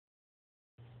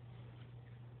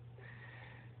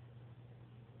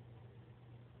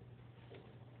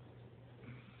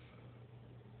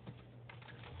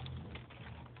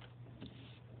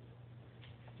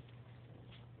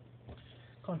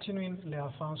Continuing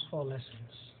Liao Fan's 4 lessons.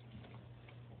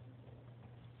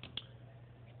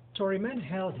 To remain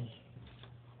healthy,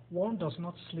 one does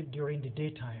not sleep during the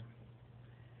daytime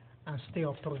and stay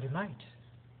up through the night.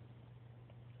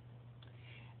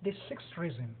 The sixth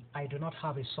reason I do not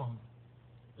have a son,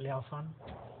 Liao Fan,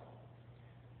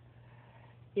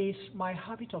 is my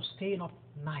habit of staying up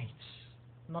nights,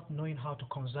 not knowing how to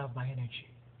conserve my energy.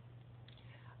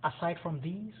 Aside from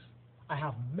these, I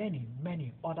have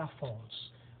many other faults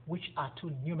which are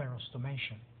too numerous to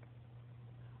mention.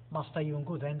 Master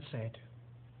Yungu then said,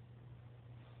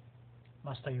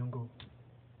 Master Yungu,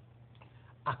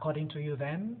 according to you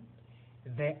then,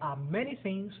 there are many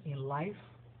things in life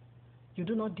you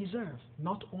do not deserve,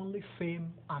 not only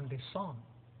fame and the sun,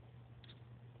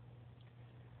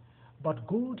 but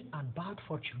good and bad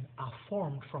fortune are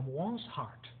formed from one's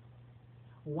heart.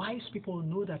 Wise people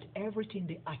know that everything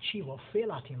they achieve or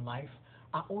fail at in life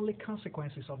are only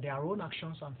consequences of their own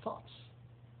actions and thoughts.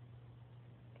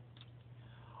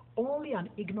 Only an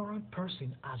ignorant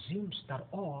person assumes that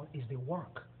all is the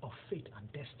work of fate and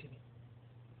destiny.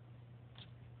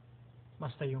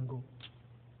 Master Yungu,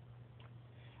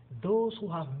 those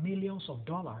who have millions of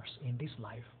dollars in this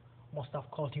life must have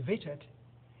cultivated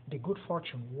the good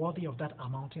fortune worthy of that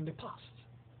amount in the past.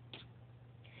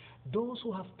 Those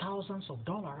who have thousands of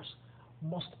dollars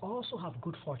must also have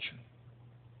good fortune,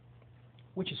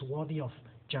 which is worthy of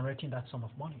generating that sum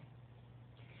of money.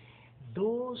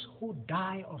 Those who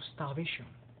die of starvation,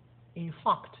 in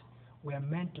fact, were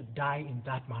meant to die in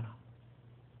that manner.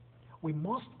 We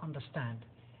must understand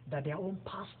that their own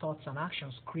past thoughts and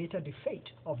actions created the fate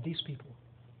of these people.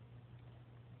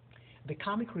 The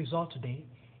karmic result today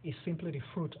is simply the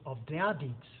fruit of their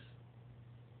deeds.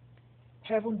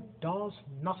 Heaven does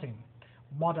nothing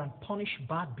more than punish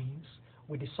bad beings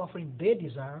with the suffering they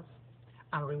deserve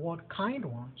and reward kind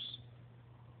ones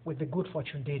with the good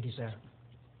fortune they deserve.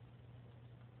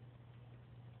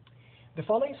 The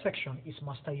following section is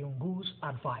Master Yungu's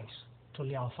advice to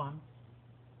Liao Fan,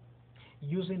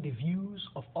 using the views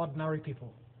of ordinary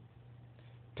people,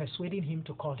 persuading him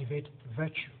to cultivate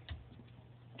virtue.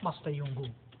 Master Yungu,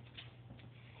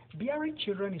 bearing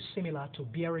children is similar to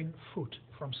bearing fruit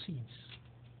from seeds.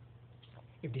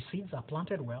 If the seeds are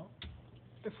planted well,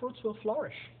 the fruits will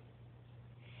flourish.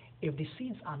 If the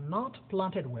seeds are not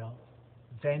planted well,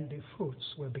 then the fruits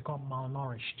will become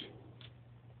malnourished.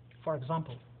 For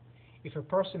example, if a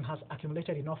person has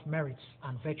accumulated enough merits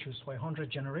and virtues for 100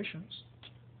 generations,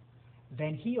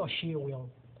 then he or she will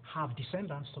have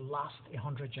descendants to last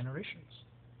 100 generations.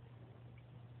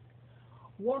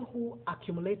 One who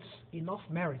accumulates enough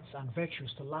merits and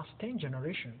virtues to last 10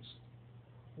 generations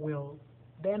will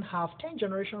then have 10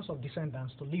 generations of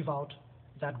descendants to live out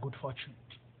that good fortune.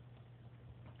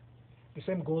 The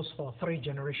same goes for 3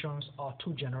 generations or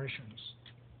 2 generations.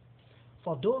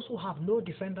 For those who have no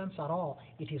descendants at all,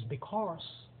 it is because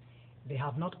they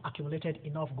have not accumulated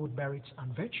enough good merits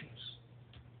and virtues.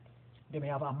 They may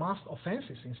have amassed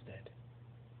offenses instead.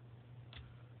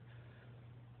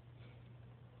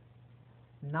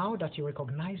 Now that you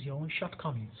recognize your own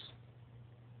shortcomings,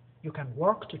 you can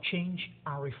work to change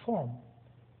and reform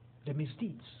the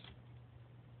misdeeds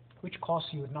which cause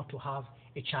you not to have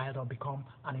a child or become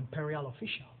an imperial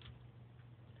official.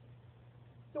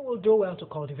 You will do well to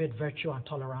cultivate virtue and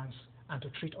tolerance and to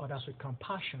treat others with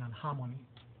compassion and harmony.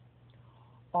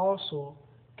 Also,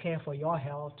 care for your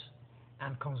health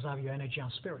and conserve your energy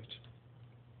and spirit.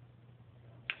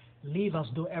 Live as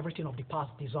though everything of the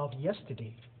past dissolved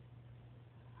yesterday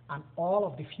and all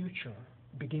of the future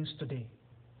begins today.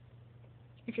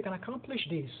 If you can accomplish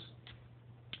this,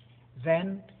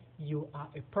 then you are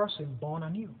a person born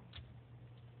anew.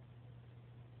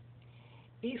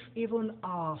 If even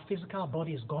our physical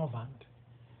body is governed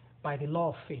by the law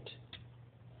of fate,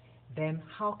 then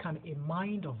how can a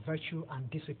mind of virtue and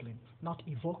discipline not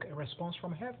evoke a response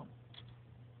from heaven?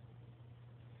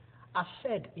 As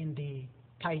said in the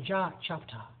Taija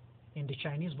chapter in the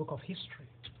Chinese book of history,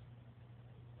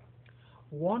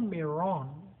 one may run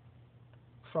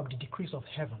from the decrees of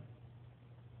heaven,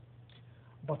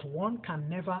 but one can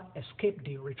never escape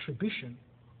the retribution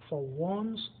for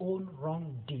one's own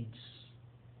wrong deeds.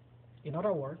 In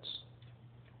other words,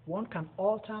 one can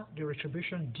alter the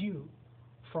retribution due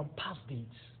from past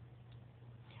deeds.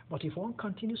 But if one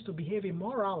continues to behave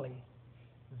immorally,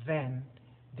 then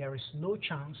there is no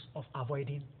chance of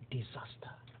avoiding disaster.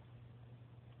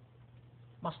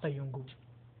 Master Yungu,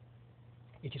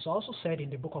 it is also said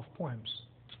in the book of poems,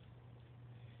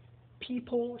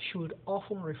 people should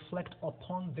often reflect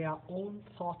upon their own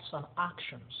thoughts and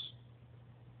actions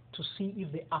to see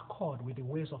if they accord with the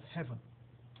ways of heaven.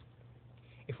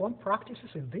 If one practices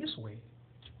in this way,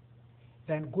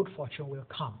 then good fortune will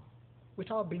come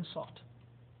without being sought.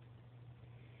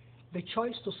 The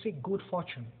choice to seek good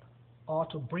fortune or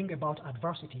to bring about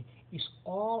adversity is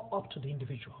all up to the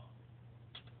individual.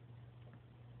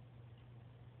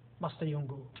 Master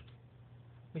Yungu,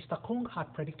 Mr. Kung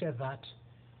had predicted that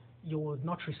you would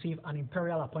not receive an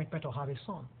imperial appointment or have a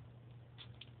son.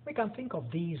 We can think of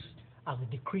these as the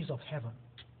decrees of heaven,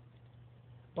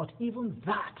 but even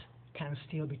that can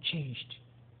still be changed.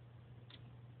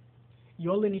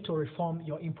 You only need to reform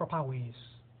your improper ways,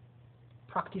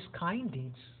 practice kind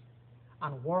deeds,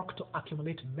 and work to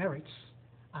accumulate merits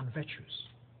and virtues.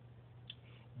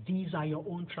 These are your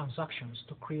own transactions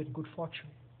to create good fortune.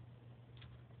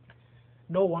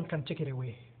 No one can take it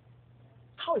away.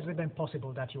 How is it then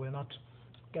possible that you will not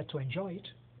get to enjoy it?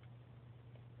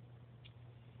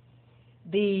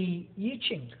 The I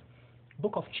Ching,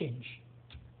 Book of Change,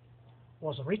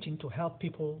 was written to help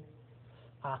people,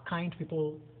 kind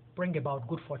people, bring about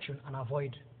good fortune and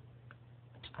avoid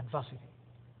adversity.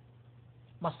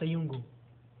 Master Yungu,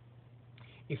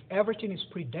 if everything is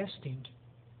predestined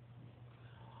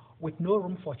with no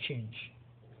room for change,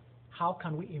 how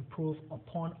can we improve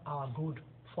upon our good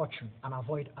fortune and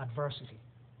avoid adversity?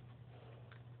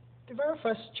 The very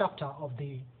first chapter of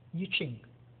the I Ching,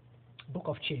 Book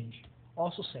of Change,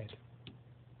 also said,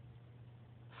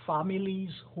 families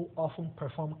who often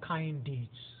perform kind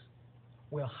deeds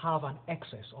will have an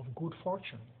excess of good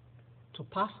fortune to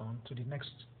pass on to the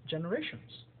next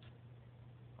generations.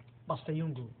 Master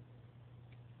Yungu,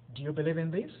 do you believe in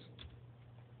this?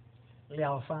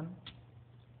 Liao Fan,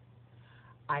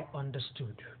 I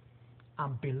understood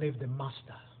and believed the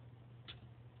master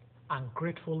and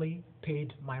gratefully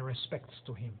paid my respects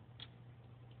to him.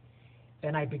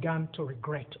 Then I began to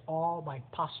regret all my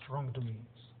past wrongdoings,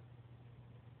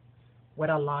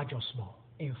 whether large or small,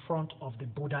 in front of the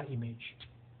Buddha image.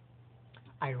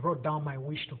 I wrote down my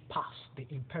wish to pass the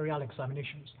imperial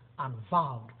examinations and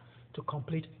vowed to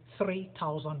complete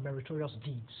 3,000 meritorious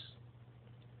deeds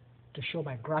to show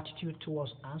my gratitude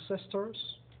towards ancestors,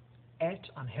 earth,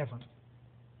 and heaven.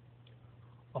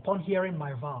 Upon hearing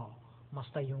my vow,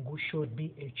 Master Yungu showed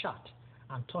me a chart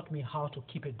and taught me how to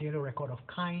keep a daily record of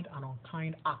kind and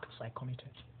unkind acts I committed.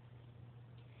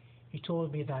 He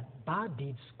told me that bad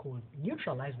deeds could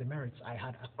neutralize the merits I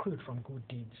had accrued from good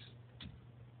deeds.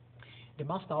 The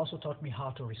master also taught me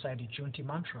how to recite the Junti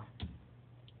mantra,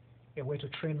 a way to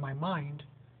train my mind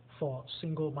for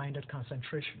single-minded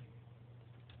concentration.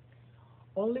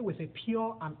 Only with a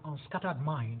pure and unscattered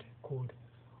mind could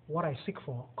what I seek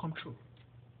for come true.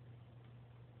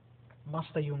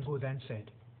 Master Yungu then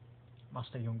said,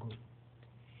 Master Yungu,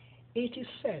 it is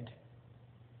said,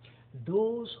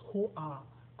 those who are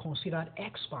considered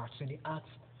experts in the art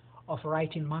of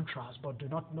writing mantras but do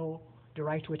not know the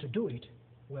right way to do it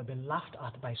will be laughed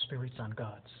at by spirits and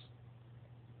gods.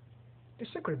 The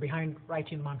secret behind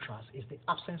writing mantras is the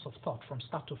absence of thought from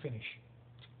start to finish.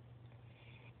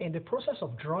 In the process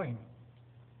of drawing,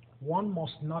 one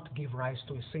must not give rise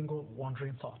to a single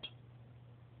wandering thought.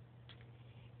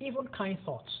 Even kind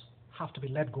thoughts have to be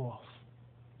let go of.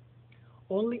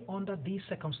 Only under these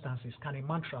circumstances can a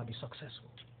mantra be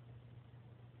successful.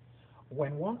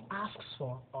 When one asks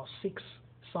for or seeks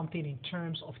something in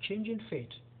terms of changing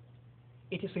fate,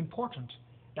 it is important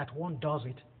that one does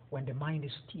it when the mind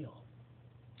is still.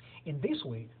 In this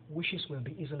way, wishes will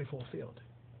be easily fulfilled.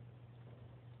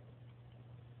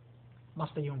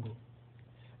 Master Yungu,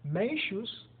 Meishu's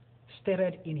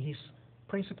stated in his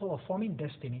principle of forming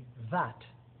destiny that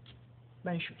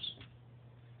Meishu's,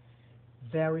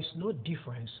 there is no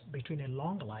difference between a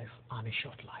long life and a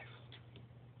short life.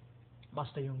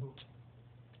 Master Yungu,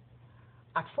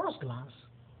 at first glance,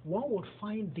 one would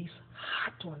find this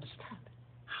hard to understand.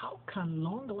 How can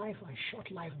long life and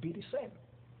short life be the same?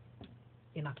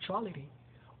 In actuality,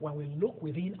 when we look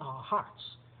within our hearts,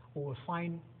 we will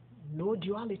find no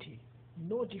duality,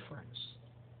 no difference.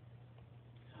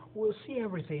 We'll see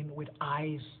everything with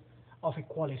eyes of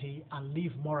equality and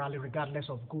live morally regardless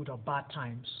of good or bad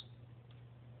times.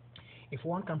 If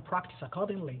one can practice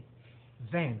accordingly,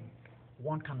 then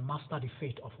one can master the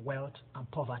fate of wealth and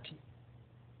poverty.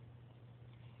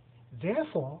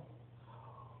 Therefore,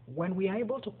 when we are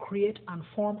able to create and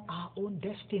form our own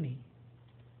destiny,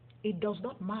 it does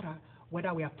not matter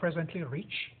whether we are presently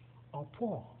rich or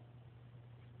poor.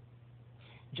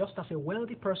 Just as a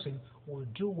wealthy person will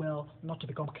do well not to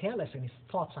become careless in his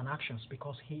thoughts and actions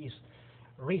because he is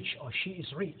rich or she is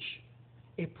rich,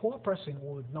 a poor person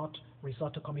would not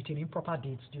resort to committing improper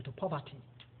deeds due to poverty.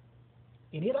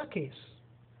 In either case,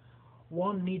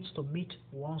 one needs to meet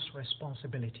one's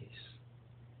responsibilities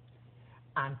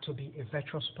and to be a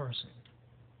virtuous person.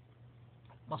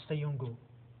 Master Yungu,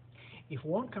 if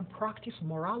one can practice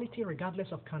morality regardless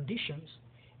of conditions,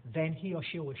 then he or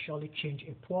she will surely change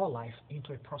a poor life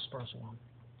into a prosperous one,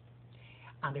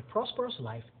 and a prosperous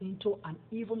life into an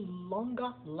even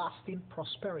longer lasting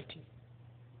prosperity.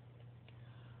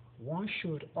 One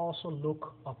should also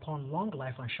look upon long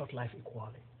life and short life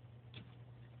equally.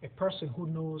 A person who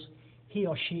knows he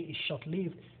or she is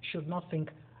short-lived should not think,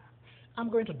 I'm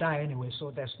going to die anyway,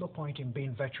 so there's no point in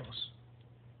being virtuous.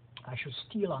 I should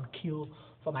steal and kill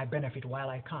for my benefit while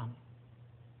I can.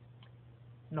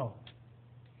 No.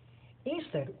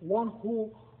 Instead, one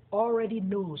who already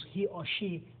knows he or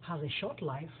she has a short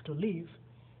life to live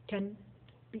can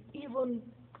be even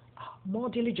more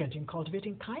diligent in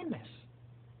cultivating kindness,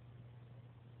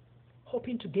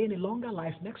 hoping to gain a longer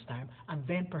life next time, and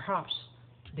then perhaps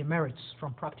the merits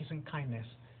from practicing kindness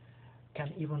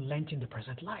can even lengthen the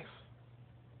present life.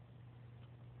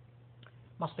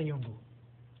 Master Yungu,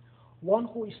 one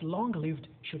who is long-lived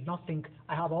should not think,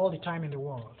 I have all the time in the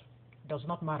world. It does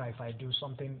not matter if I do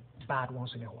something bad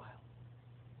once in a while.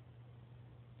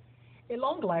 A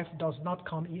long life does not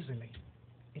come easily.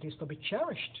 It is to be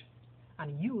cherished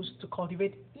and used to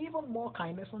cultivate even more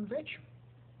kindness and virtue.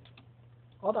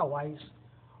 Otherwise,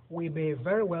 we may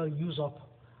very well use up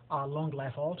our long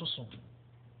life all too soon.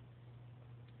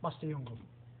 Master Yungu,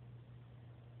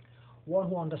 one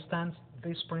who understands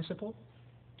this principle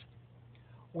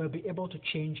will be able to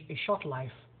change a short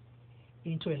life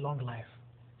into a long life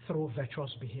through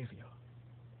virtuous behavior.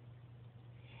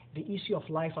 The issue of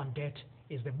life and death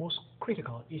is the most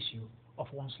critical issue of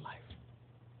one's life.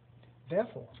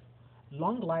 Therefore,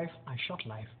 long life and short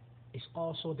life is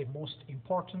also the most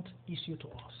important issue to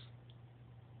us.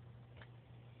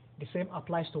 The same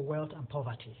applies to wealth and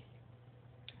poverty,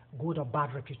 good or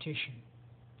bad reputation.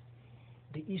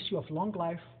 The issue of long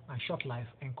life and short life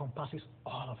encompasses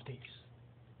all of these.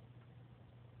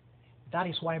 That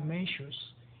is why Mencius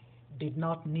did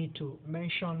not need to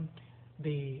mention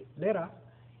the latter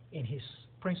in his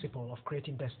principle of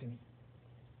creating destiny,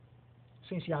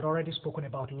 since he had already spoken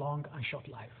about long and short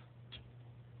life.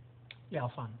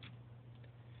 Liao Fan,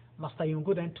 Master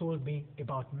Yungu then told me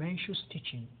about Mencius'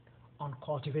 teaching on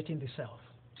cultivating the self.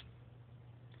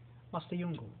 Master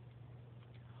Yungu,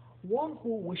 one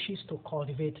who wishes to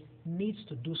cultivate needs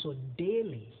to do so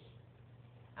daily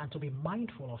and to be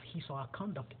mindful of his or her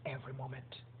conduct every moment,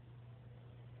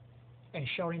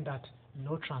 ensuring that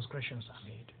no transgressions are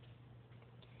made.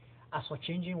 As for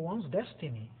changing one's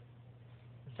destiny,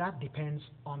 that depends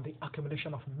on the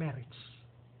accumulation of merits,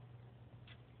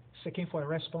 seeking for a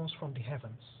response from the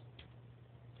heavens.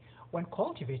 When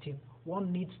cultivating,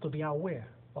 one needs to be aware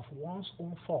of one's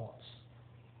own faults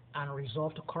and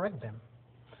resolve to correct them,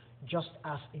 just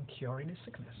as in curing a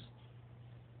sickness.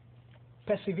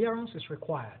 Perseverance is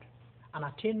required, and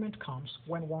attainment comes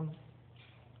when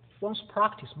one's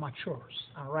practice matures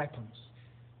and ripens.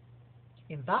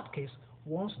 In that case,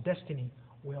 one's destiny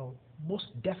will most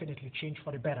definitely change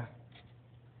for the better.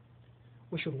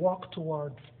 We should work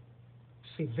toward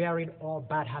severing all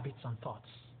bad habits and thoughts.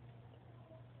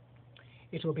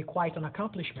 It will be quite an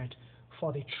accomplishment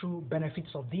for the true benefits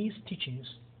of these teachings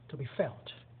to be felt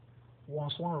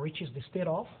once one reaches the state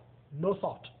of no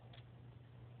thought.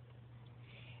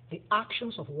 The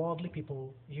actions of worldly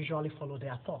people usually follow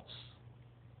their thoughts.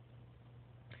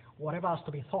 Whatever has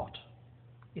to be thought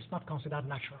is not considered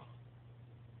natural.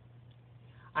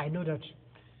 I know that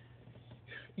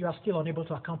you are still unable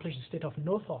to accomplish the state of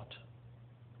no thought,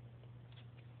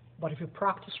 but if you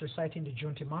practice reciting the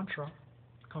Junti mantra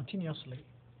continuously,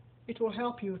 it will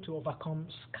help you to overcome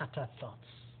scattered thoughts.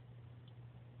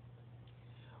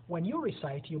 When you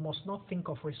recite, you must not think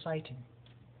of reciting,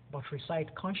 but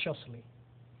recite consciously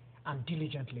and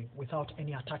diligently without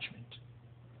any attachment.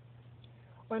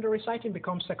 When the reciting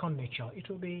becomes second nature, it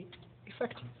will be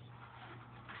effective.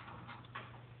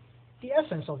 The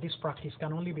essence of this practice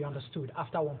can only be understood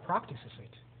after one practices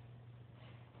it.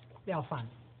 Liao Fan,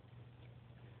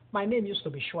 my name used to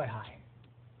be Shuai,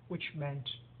 which meant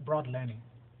broad learning.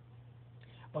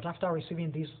 But after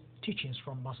receiving these teachings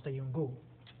from Master Yungu,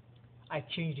 I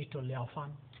changed it to Liao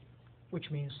Fan, which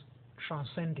means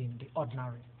transcending the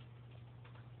ordinary.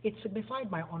 It signified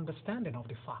my understanding of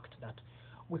the fact that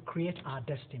we create our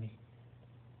destiny,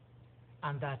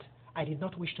 and that I did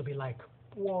not wish to be like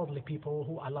worldly people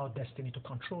who allow destiny to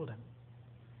control them.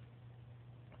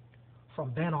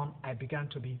 From then on, I began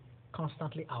to be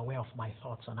constantly aware of my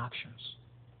thoughts and actions.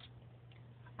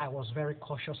 I was very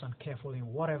cautious and careful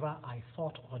in whatever I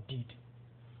thought or did.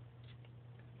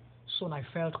 Soon I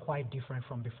felt quite different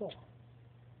from before.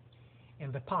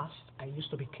 In the past, I used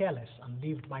to be careless and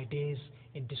lived my days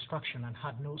in distraction and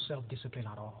had no self-discipline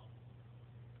at all.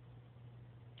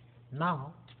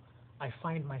 Now, I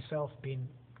find myself being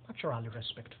naturally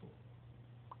respectful,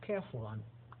 careful, and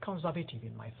conservative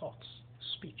in my thoughts,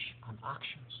 speech, and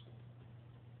actions.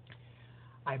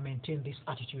 I maintain this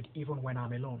attitude even when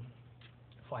I'm alone,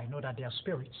 for I know that there are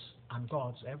spirits and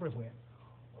gods everywhere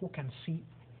who can see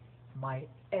my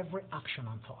every action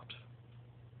and thought.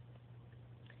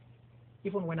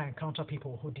 Even when I encounter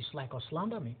people who dislike or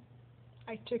slander me,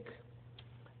 I take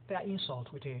their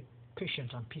insult with a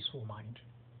patient and peaceful mind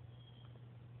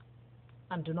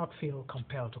and do not feel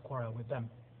compelled to quarrel with them.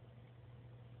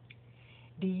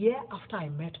 The year after I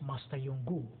met Master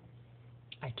Yungu,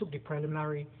 I took the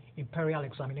preliminary imperial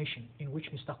examination in which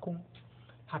Mr. Kung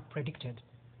had predicted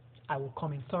I would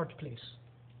come in third place.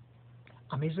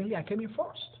 Amazingly, I came in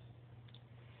first.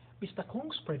 Mr.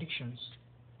 Kung's predictions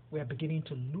were beginning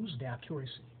to lose their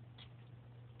accuracy.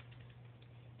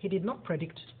 He did not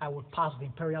predict I would pass the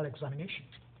imperial examination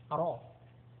at all,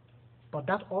 but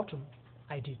that autumn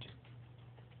I did.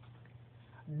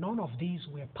 None of these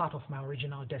were part of my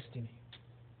original destiny.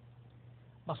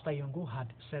 Master Yungu had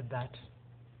said that,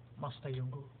 Master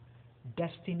Yungu,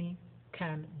 destiny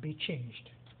can be changed.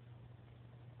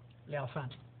 Liao Fan,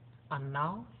 and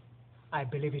now I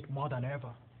believe it more than ever.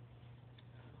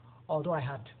 Although I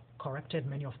had corrected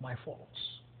many of my faults,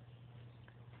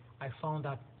 I found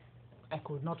that I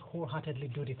could not wholeheartedly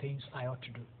do the things I ought to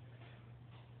do.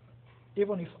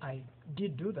 Even if I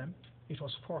did do them, it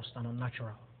was forced and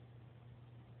unnatural.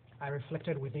 I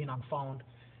reflected within and found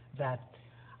that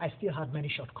I still had many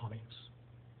shortcomings,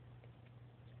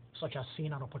 such as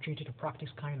seeing an opportunity to practice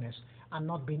kindness and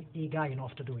not being eager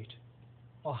enough to do it,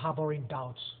 or harboring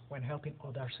doubts when helping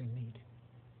others in need.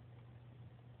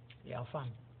 Liao Fan,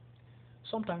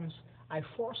 sometimes I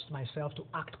forced myself to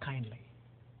act kindly,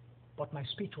 but my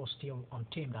speech was still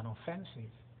untamed and offensive.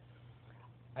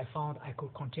 I found I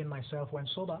could contain myself when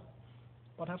sober,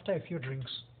 but after a few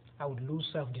drinks, I would lose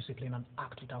self-discipline and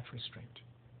act without restraint.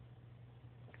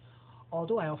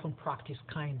 Although I often practiced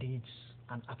kind deeds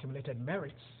and accumulated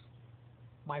merits,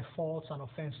 my faults and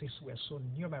offenses were so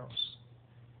numerous,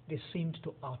 they seemed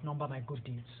to outnumber my good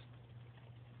deeds.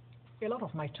 A lot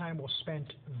of my time was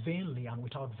spent vainly and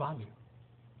without value.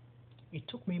 It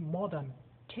took me more than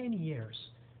 10 years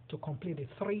to complete the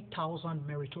 3,000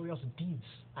 meritorious deeds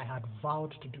I had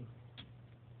vowed to do.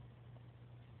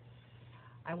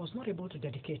 I was not able to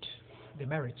dedicate the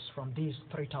merits from these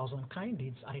 3,000 kind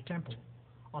deeds at a temple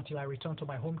until I returned to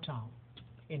my hometown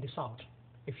in the south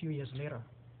a few years later.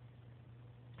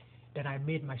 Then I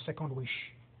made my second wish,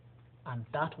 and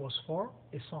that was for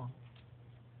a son.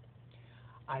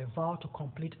 I vowed to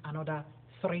complete another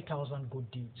 3,000 good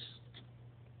deeds.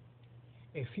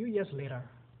 A few years later,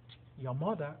 your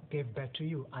mother gave birth to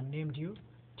you and named you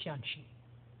Tianchi.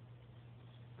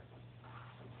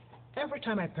 Every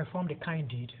time I performed a kind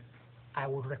deed, I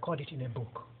would record it in a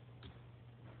book.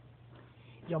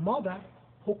 Your mother,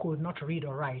 who could not read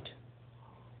or write,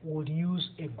 would use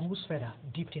a goose feather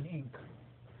dipped in ink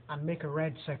and make a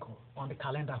red circle on the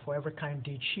calendar for every kind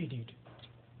deed she did.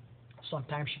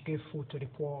 Sometimes she gave food to the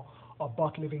poor or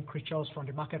bought living creatures from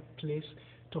the marketplace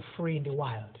to free in the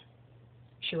wild.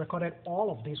 She recorded all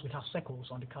of this with her circles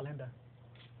on the calendar.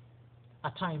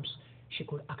 At times, she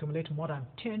could accumulate more than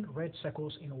 10 red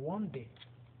circles in one day.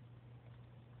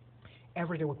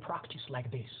 Every day we practiced like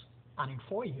this, and in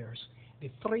 4 years, the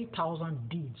 3,000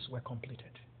 deeds were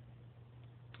completed.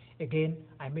 Again,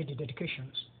 I made the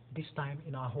dedications, this time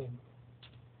in our home.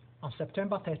 On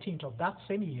September 13th of that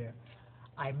same year,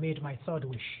 I made my third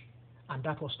wish, and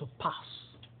that was to pass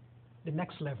the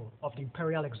next level of the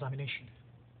imperial examination,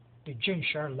 the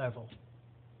Jinsher level.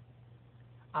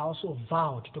 I also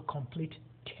vowed to complete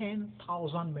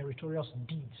 10,000 meritorious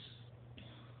deeds.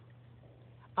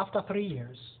 After 3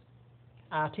 years,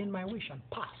 I attained my wish and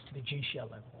passed the Jinsher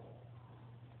level.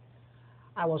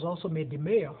 I was also made the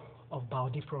mayor of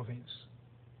Baodi province.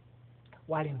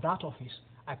 While in that office,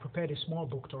 I prepared a small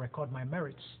book to record my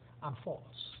merits and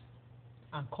faults,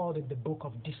 and called it the Book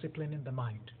of Disciplining the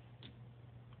Mind.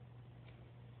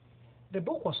 The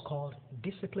book was called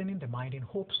Disciplining the Mind in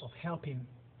hopes of helping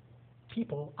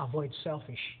people avoid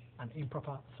selfish and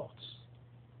improper thoughts.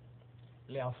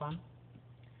 Liao Fan,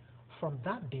 from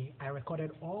that day, I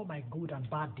recorded all my good and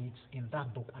bad deeds in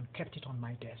that book and kept it on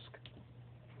my desk.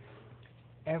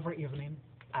 Every evening,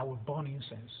 I would burn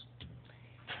incense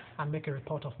and make a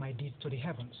report of my deeds to the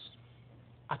heavens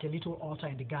at a little altar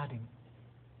in the garden.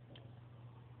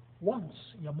 Once,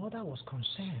 your mother was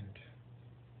concerned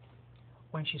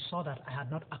when she saw that I had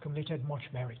not accumulated much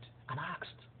merit and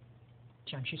asked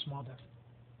Tianchi's mother,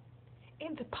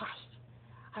 "In the past,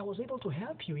 I was able to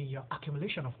help you in your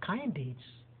accumulation of kind deeds.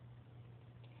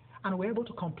 and were able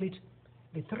to complete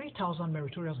the 3,000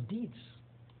 meritorious deeds.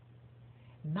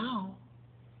 Now,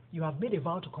 you have made a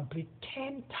vow to complete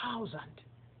 10,000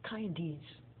 kind deeds,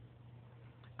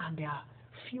 and there are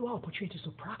fewer opportunities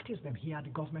to practice them here at the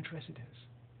government residence.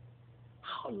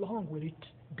 How long will it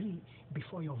be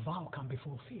before your vow can be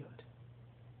fulfilled?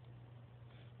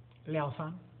 Liao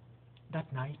Fan,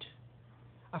 that night,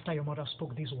 after your mother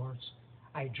spoke these words,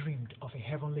 I dreamed of a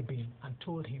heavenly being and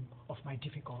told him of my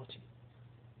difficulty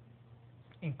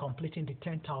in completing the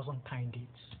 10,000 kind deeds.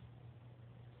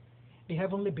 The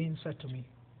heavenly being said to me,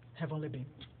 heavenly being,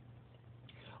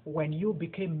 when you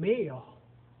became mayor,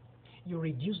 you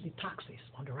reduced the taxes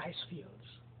on the rice fields.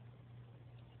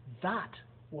 That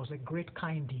was a great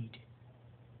kind deed,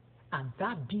 and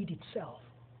that deed itself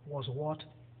was worth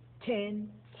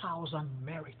 10,000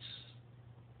 merits.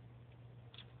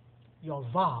 Your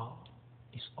vow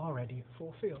is already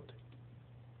fulfilled.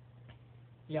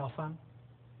 Liao Fan,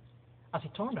 as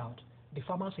it turned out, the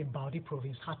farmers in Baodi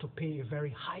province had to pay a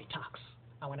very high tax,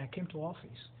 and when I came to office,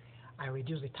 I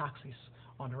reduced the taxes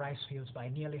on the rice fields by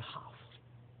nearly half.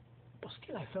 But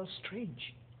still I felt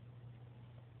strange.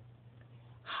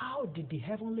 How did the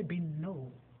heavenly being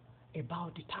know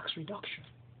about the tax reduction?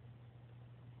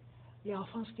 Liao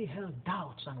Fan still held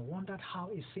doubts and wondered how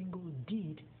a single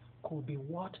deed could be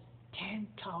worth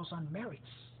 10,000 merits.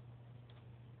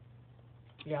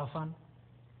 Liao Fan,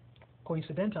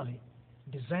 coincidentally,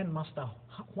 the Zen master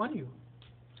Huan Yu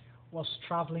was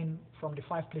traveling from the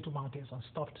 5 Plateau Mountains and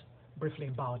stopped briefly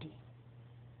in Baodi.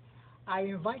 I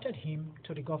invited him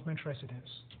to the government residence,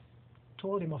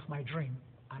 told him of my dream,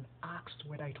 and asked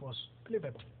whether it was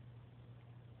believable.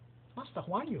 Master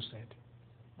Huan Yu said,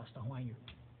 Master Huan Yu,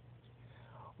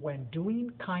 when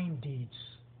doing kind deeds,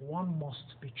 one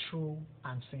must be true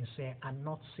and sincere and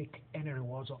not seek any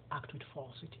rewards or act with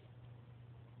falsity.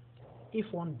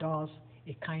 If one does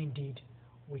a kind deed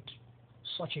with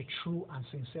such a true and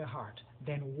sincere heart,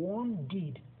 then one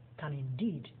deed can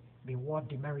indeed be worth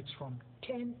the merits from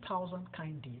 10,000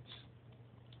 kind deeds.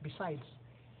 Besides,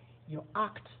 your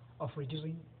act of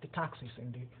reducing the taxes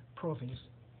in the province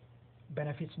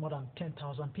benefits more than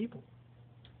 10,000 people.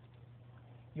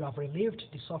 You have relieved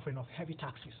the suffering of heavy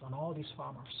taxes on all these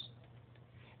farmers.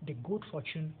 The good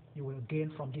fortune you will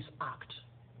gain from this act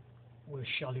will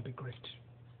surely be great.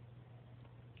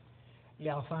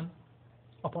 Liao Fan,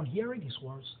 upon hearing his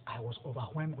words, I was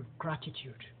overwhelmed with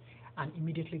gratitude and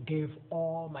immediately gave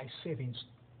all my savings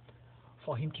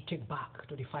for him to take back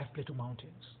to the 5 Plateau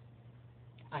Mountains.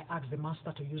 I asked the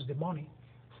master to use the money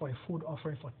for a food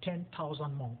offering for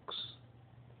 10,000 monks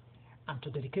and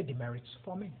to dedicate the merits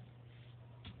for me.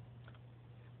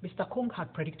 Mr. Kong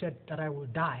had predicted that I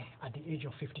would die at the age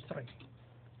of 53.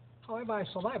 However, I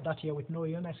survived that year with no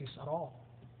illnesses at all,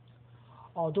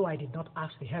 although I did not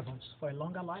ask the heavens for a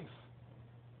longer life.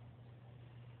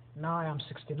 Now I am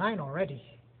 69 already.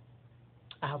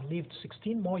 I have lived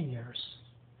 16 more years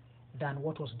than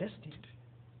what was destined.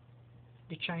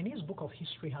 The Chinese book of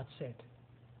history had said,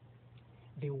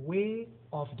 the way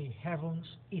of the heavens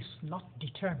is not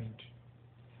determined,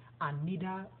 and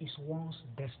neither is one's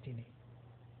destiny.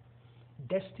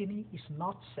 Destiny is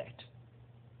not set,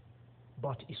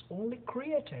 but is only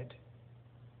created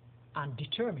and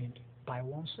determined by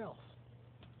oneself.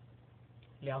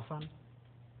 Liao Fan,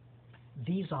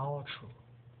 these are all true,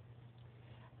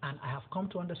 and I have come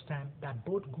to understand that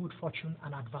both good fortune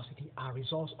and adversity are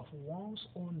results of one's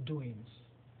own doings.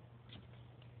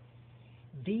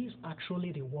 These are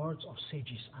truly the words of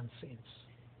sages and saints.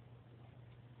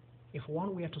 If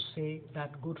one were to say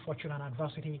that good fortune and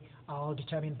adversity are all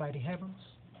determined by the heavens,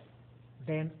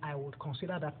 then I would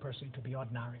consider that person to be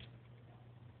ordinary.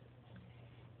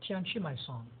 Tianchi, my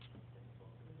son,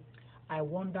 I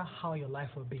wonder how your life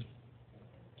will be.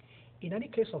 In any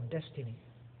case of destiny,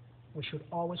 we should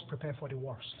always prepare for the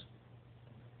worst.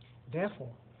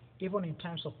 Therefore, even in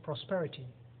times of prosperity,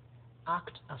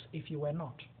 act as if you were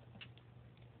not.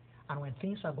 And when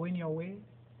things are going your way,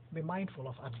 be mindful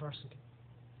of adversity.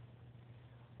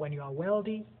 When you are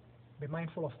wealthy, be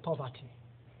mindful of poverty.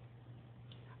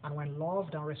 And when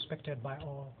loved and respected by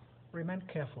all, remain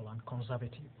careful and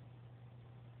conservative.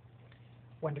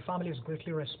 When the family is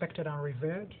greatly respected and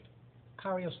revered,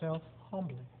 carry yourself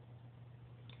humbly.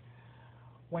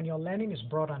 When your learning is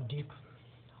broad and deep,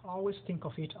 always think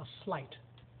of it as slight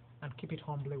and keep it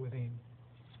humbly within.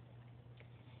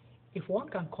 If one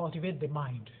can cultivate the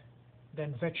mind,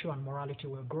 then virtue and morality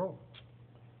will grow,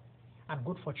 and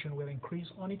good fortune will increase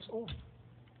on its own.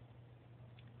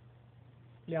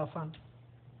 Liao Fan,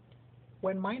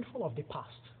 when mindful of the past,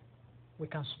 we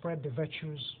can spread the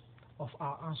virtues of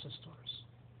our ancestors.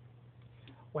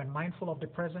 When mindful of the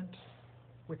present,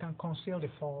 we can conceal the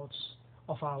faults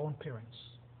of our own parents.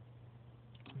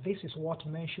 This is what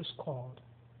Mencius called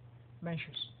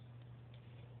Mencius.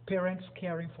 Parents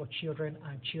caring for children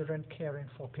and children caring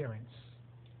for parents.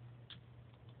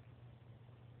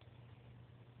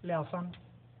 Liao Fan,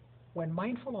 when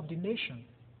mindful of the nation,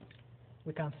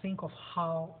 we can think of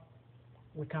how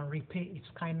we can repay its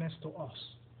kindness to us.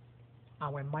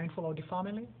 And when mindful of the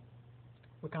family,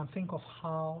 we can think of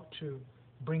how to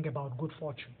bring about good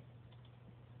fortune.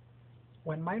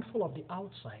 When mindful of the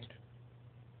outside,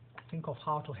 think of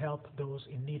how to help those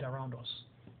in need around us.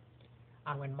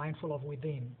 And when mindful of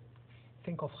within,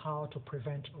 think of how to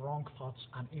prevent wrong thoughts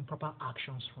and improper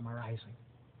actions from arising.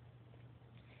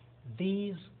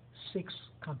 These 6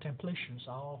 contemplations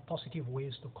are all positive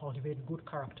ways to cultivate good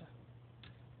character.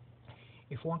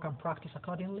 If one can practice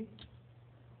accordingly,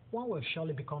 one will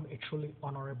surely become a truly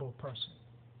honorable person.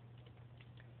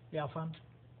 Liao Fan,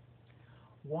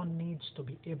 one needs to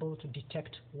be able to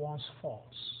detect one's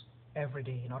faults every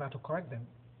day in order to correct them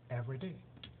every day.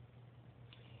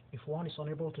 If one is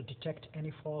unable to detect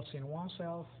any faults in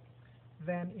oneself,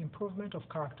 then improvement of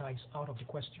character is out of the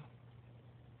question.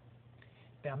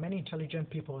 There are many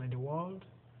intelligent people in the world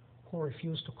who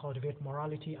refuse to cultivate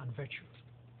morality and virtue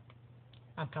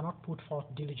and cannot put forth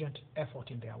diligent effort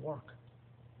in their work.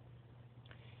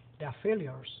 Their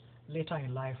failures later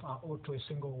in life are owed to a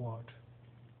single word: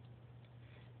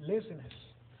 laziness.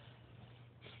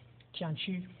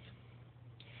 Tianqi,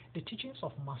 the teachings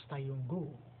of Master Yungu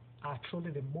are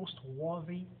truly the most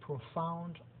worthy,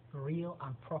 profound, real,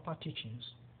 and proper teachings,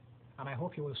 and I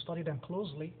hope you will study them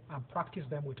closely and practice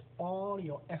them with all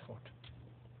your effort.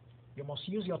 You must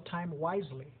use your time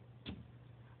wisely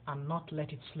and not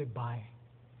let it slip by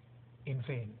in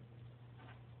vain.